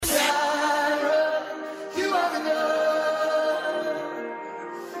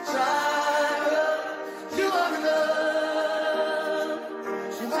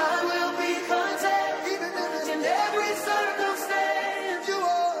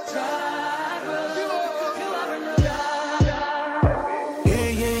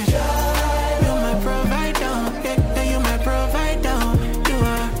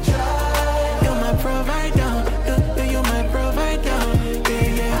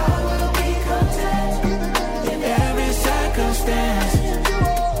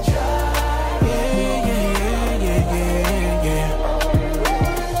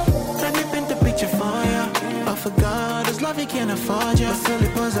afford you. But still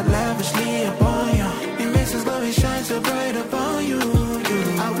it pours up lavishly upon you. It makes His glory shine so bright upon you.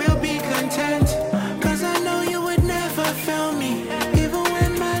 I will be content, cause I know you would never fail me. Even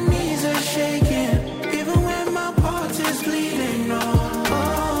when my knees are shaking, even when my heart is bleeding.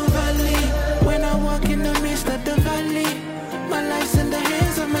 Oh, valley, when I walk in the midst of the valley, my life's in the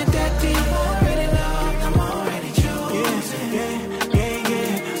hands of my daddy. I'm already loved, I'm already chosen. Yeah.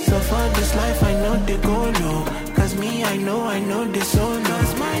 So for this life I know the goal, oh. Cause me, I know the soul.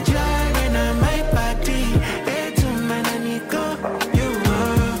 Cause my joy and I my body. Hey, to man, I need go. You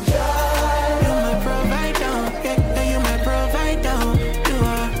are. You my provider. Yeah, you my provider. You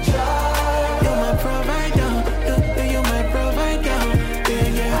are. You my provider. You my provider.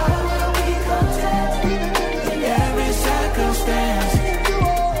 Yeah. I will be content in every circumstance.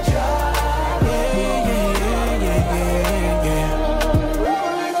 Yeah.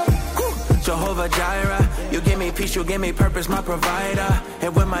 Jehovah Jireh, you give me peace, you give me purpose, my provider.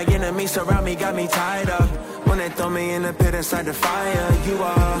 And when my enemies surround me, got me tied up. When they throw me in the pit inside the fire, you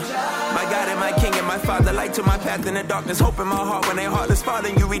are my God and my King and my Father. Light to my path in the darkness, hope in my heart. When they heartless, Father,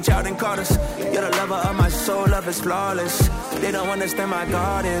 you reach out and caught us. You're the lover of my soul, love is flawless. They don't understand my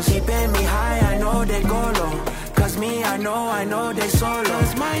God is keeping me high, I know they go low. Cause me, I know they solo.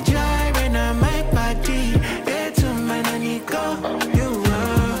 Cause my joy and I my body. Hey, to man, I need go. You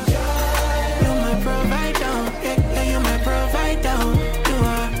are. You my provider. Yeah, you my provider. You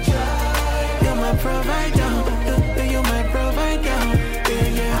are. You my provider. You my provider.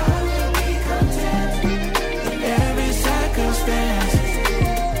 Yeah. I will be content in every circumstance.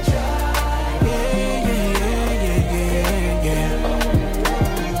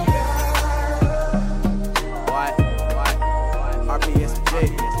 What? RPSJ.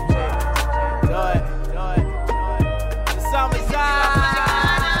 Do it. The summertime.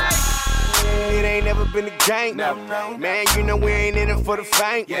 It ain't never been a gang. No. Man, you know we ain't in it for the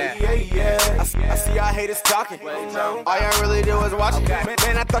fame. Yeah. I see y'all haters talking. All y'all really do is watch it.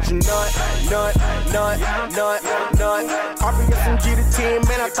 Man, I thought you know it. RPSMG the team,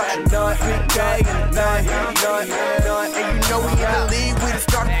 man, I thought you know it. And you know we in the league, we the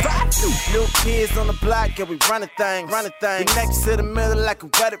starting five. New kids on the block, yeah, we running things. We next to the middle like a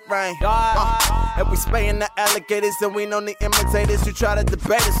wedding ring. And we spraying the alligators, and we know the imitators who try to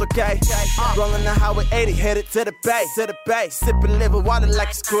debate us, okay? Rolling the highway 80, headed to the bay. Sipping liver water like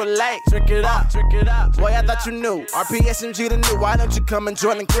it's Kool-Aid. Drink it up. Boy, I thought you knew. RPSMG the new. Why don't you come and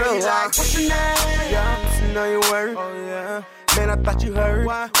join the crew? Like, what's your name? Yeah, I'm know your word. Oh yeah. Man, I thought you heard.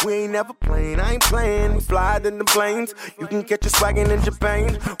 Why? We ain't never playing, I ain't playing. We fly in the planes. You can catch us swaggin' in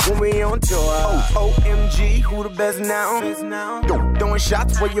Japan when we on tour. OMG, who the best now? Throwing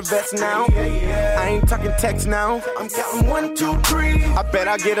shots for your vest now. I ain't talking text now. I'm counting 1, 2, 3. I bet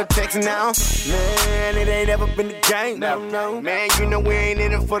I get a text now. Man, it ain't ever been the game. No. Man, you know we ain't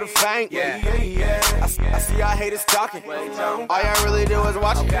in it for the fame. I see y'all haters talking. All y'all really do is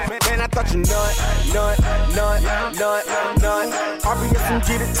watch it. Man, I thought you know it. RPSMG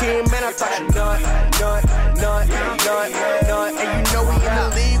the team, man, I thought you know it. And you know we in the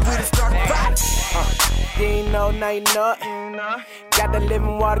league, we the starting five. You ain't know, now you know it. Got the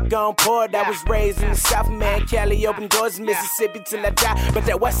living water gon' pour. That was raised in the South, man. Cali open doors, Mississippi till I die. But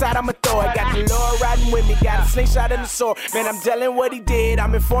that west side, I'ma throw it. Got the Lord riding with me, got a slingshot and a sword. Man, I'm telling what he did.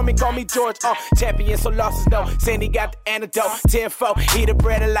 I'm informing, call me George. Champion, so losses no. Sandy got the antidote. 10-4, eat the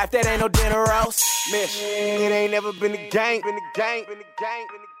bread of life, that ain't no dinner roast. Mish, it ain't never been a gang.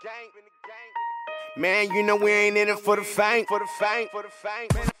 Man, you know we ain't in it for the fame.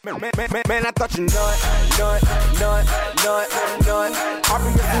 Man, I thought you know it.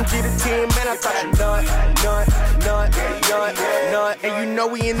 RPSMG the team, man, I thought you know it. And you know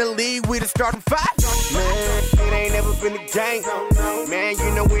we in the league, we the starting five. Man, it ain't never been a gang. Man,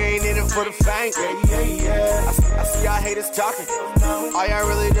 you know we ain't in it for the fame. I see y'all haters talking. All y'all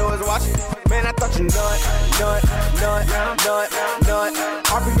really do is watch it. Man, I thought you know it.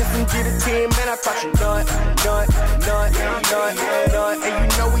 RPSMG the team, man, I thought you know it. And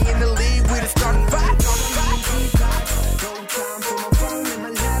you know we in the league, we the starting five. No time for my phone and my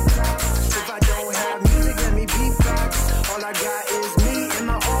laptop. If I don't have music, let me beatbox. All I got is me and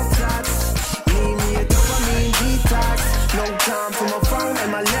my off tops. Need me a dopamine detox. No time for my phone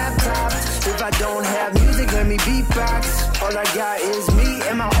and my laptop. If I don't have music, let me beatbox. All I got is me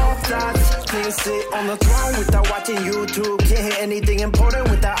and my off tops. Niggas sit on the throne without watching YouTube. Can't hear anything important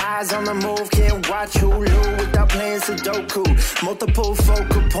without eyes on the move. Can't watch Hulu without playing Sudoku. Multiple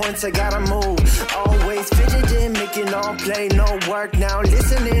focal points, I gotta move. Always fidgeting, making all play, no work now.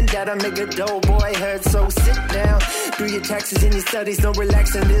 Listening, that'll make a doughboy hurt. So sit down, do your taxes and your studies. No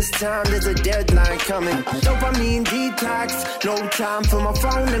relaxing this time, there's a deadline coming. Dopamine detox, no time for my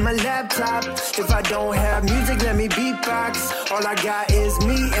phone and my laptop. If I don't have music, let me beatbox. All I got is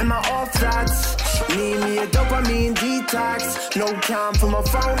me and my off thoughts. Need me a dopamine detox. No time for my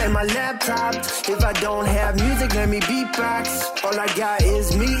phone and my laptop. If I don't have music, let me beatbox. All I got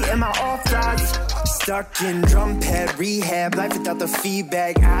is me and my off thoughts. Stuck in drum pad rehab, life without the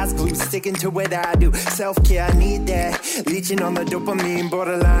feedback. Eyes glued, sticking to what I do. Self-care, I need that. Leeching on the dopamine,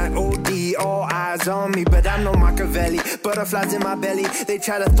 borderline OD. All eyes on me, but I'm no Machiavelli. Butterflies in my belly, they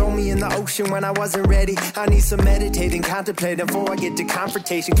try to throw me in the ocean when I wasn't ready. I need some meditating, contemplating before I get to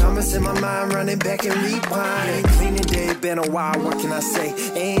confrontation. Comments in my mind, running back and rewind. Ain't cleaning day, been a while, what can I say?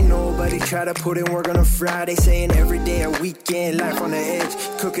 Ain't nobody try to put in work on a Friday. Saying every day a weekend, life on the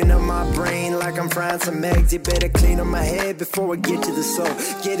edge. Cooking up my brain like I'm frying some eggs. You better clean up my head before I get to the soul.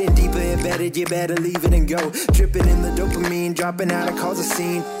 Getting deeper embedded, you better leave it and go. Dripping in the dopamine, dropping out and cause a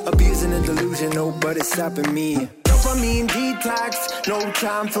scene. Abusing the delusion, nobody's stopping me. Dopamine detox, no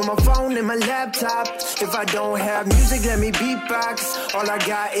time for my phone and my laptop. If I don't have music, let me beatbox. All I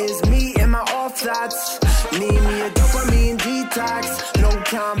got is me and my off thoughts. Need me a dopamine detox. No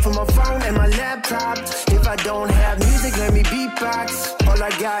time for my phone and my laptop. If I don't have music, let me beatbox. All I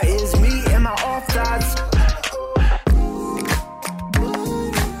got is me and my off thoughts.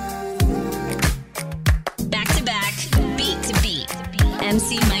 Back to back, beat to beat.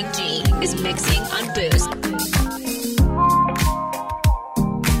 MC Mike G is mixing on Boost.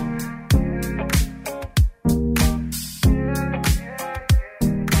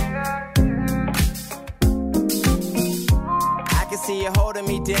 See you holding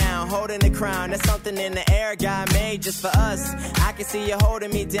me down, holding the crown. That's something in the air God made just for us. I can see you holding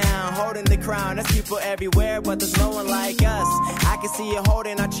me down, holding the crown. There's people everywhere, but there's no one like us. I can see you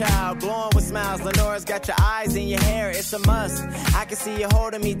holding our child, glowing with smiles. Lenora's got your eyes in your hair, it's a must. I can see you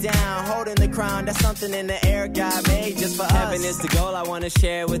holding me down, holding the crown. That's something in the air God made just for us. Heaven is the goal, I want to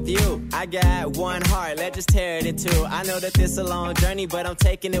share with you. I got one heart, let's just tear it in two. I know that this is a long journey, but I'm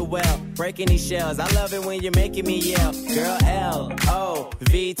taking it well. Breaking these shells, I love it when you're making me yell. Girl,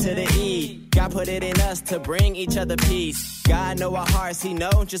 L-O-V to the E. God put it in us to bring each other peace. God know our hearts, he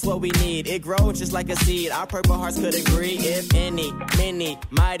knows just what we need. It grows just like a seed, our purple hearts could agree. If any, many,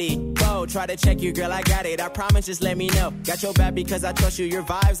 mighty, bold, try to check you, girl, I got it. I promise, just let me know. Got your back because I trust you, your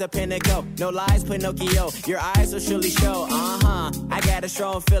vibe's a pinnacle. No lies, Pinocchio, your eyes will surely show. I got a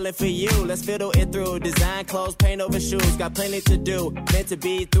strong feeling for you. Let's fiddle it through. Design clothes, paint over shoes. Got plenty to do. Meant to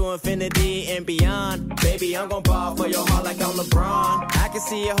be through infinity and beyond. Baby, I'm gon' ball for your heart like I'm LeBron. I can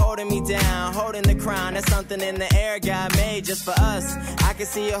see you holding me down, holding the crown. That's something in the air God made just for us. I can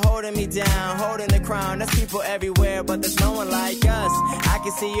see you holding me down, holding the crown. There's people everywhere, but there's no one like us. I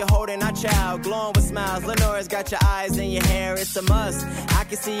can see you holding our child, glowing with smiles. Lenora's got your eyes in your hair, it's a must. I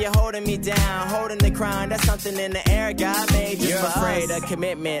can see you holding me down, holding the crown. That's something in the air God made just for us. You're afraid of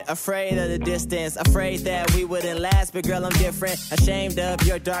commitment, afraid of the distance, afraid that we wouldn't last, but girl, I'm different. Ashamed of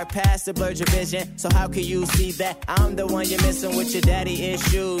your dark past to blur your vision. So how can you see that I'm the one you're missing with your daddy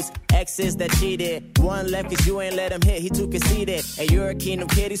issues? Exes that cheated, one left cause you ain't let him hit, he too conceited. And you're a kingdom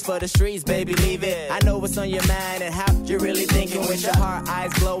kitties for the streets, baby, leave it. I know what's on your mind and how you're really thinking. With your heart,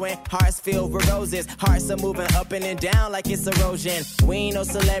 eyes glowing, hearts filled with roses. Hearts are moving up and down like it's erosion. We ain't no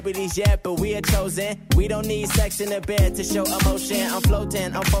celebrities yet, but we are chosen. We don't need sex in the bed to show emotion. I'm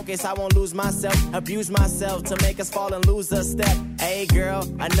floating, I'm focused, I won't lose myself. Abuse myself to make us fall and lose a step. Hey girl,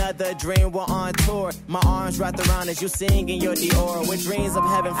 another dream, we're on tour. My arms wrapped around as you sing in your Dior with dreams of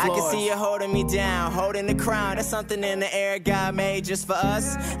heaven floors. I can see you holding me down, holding the crown. That's something in the air God made just for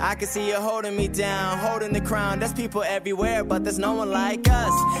us. I can see you holding me down, holding the crown. There's people everywhere, but there's no one like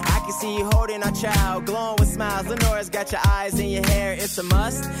us. I can see you holding our child, glowing with smiles. Lenora's got your eyes in your hair, it's a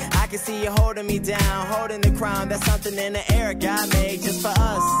must. I can see you holding me down, holding the crown. That's something in the air God made just for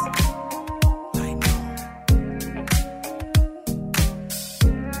us.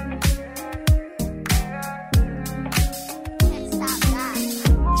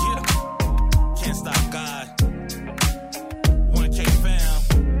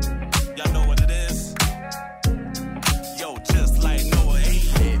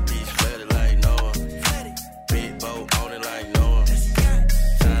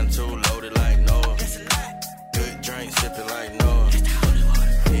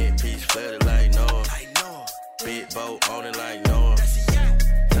 Big boat on it like Noah.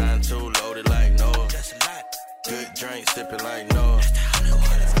 Time too loaded sipping like Noah.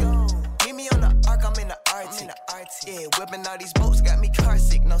 Okay, let's go. Meet me on the arc, I'm in the Arctic. Yeah, whipping all these boats, got me car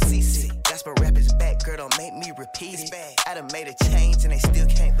sick, no seasick. That's my rap is back, girl, don't make me repeat it. I done made a change and they still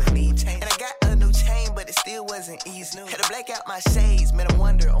can't believe change. And I got a new chain, but it still wasn't easy. Had to black out my shades, made a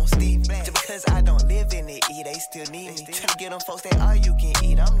wonder on Steve Black. Just because I don't live in it, they still need me. Tryna get them folks that all you can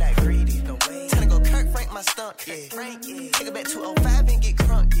eat, I'm not greedy. No way. Tryna go Kirk Frank my stump, yeah. Take it back to 05 and get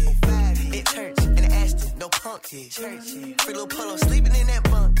crunk, yeah. It church, and the Ashton, no punk, yeah. Church, yeah. Free little Polo, sleeping in that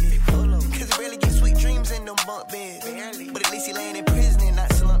bunk, yeah. Cause it rarely get sweet dreams in them bunk beds. But at least he laying in prison and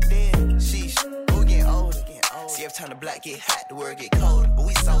not slumped dead. Sheesh, we getting older. See, every time the block get hot, the world get colder. But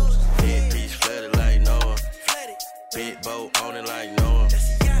we soldiers. Headpiece flooded like Noah. Big boat on it like Noah.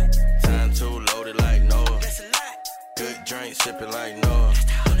 Time too loaded like Noah. Good drink sipping like Noah.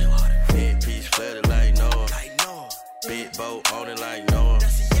 Headpiece flooded like Noah. Big boat on it like Noah.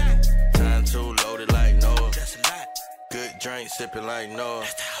 Time too loaded like Noah. Good drink sipping like Noah.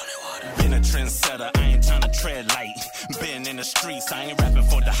 Been a trendsetter, I ain't tryna tread light. Been in the streets, I ain't rapping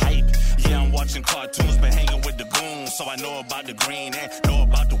for the hype. Yeah, I'm watching cartoons, been hanging with the goons. So I know about the green and know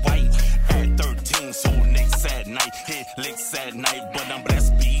about the white. At 13, so nicks at night. Hit licks at night, but I'm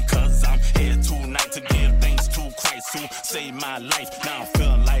blessed because I'm here tonight to give thanks to Christ who saved my life. Now I'm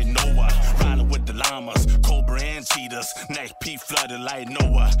feeling like Noah, riding with the llamas, Cobra and cheetahs. Neck P flooded like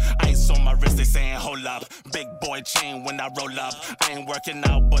Noah. Ice on my wrist, they saying hold up. Big boy chain when I roll up. I ain't working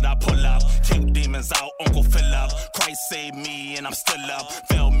out, but I pull up. Kick demons out, Uncle Philip. Christ saved me and I'm still up.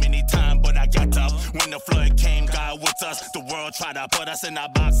 Fell many times, but I got up. When the flood came, God with us. The world tried to put us in a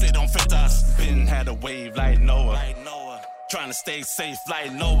box, it don't fit us. Been had a wave like Noah. Trying to stay safe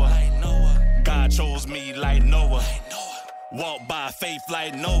like Noah. God chose me like Noah. Walk by faith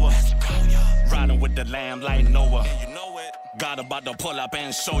like Noah. Riding with the lamb like Noah. God about to pull up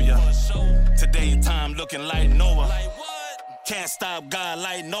and show ya. Today time looking like Noah. Can't stop God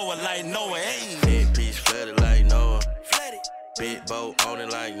like Noah, hey. Headpiece flooded like Noah. Big boat on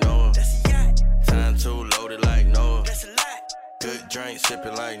it like Noah. Time too loaded like Noah. Good drink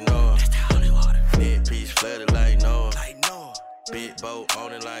sipping like Noah. Headpiece flooded like Noah. Big boat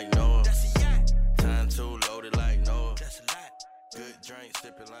on it like Noah. Time too loaded like Noah. Good drink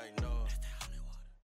sipping like Noah.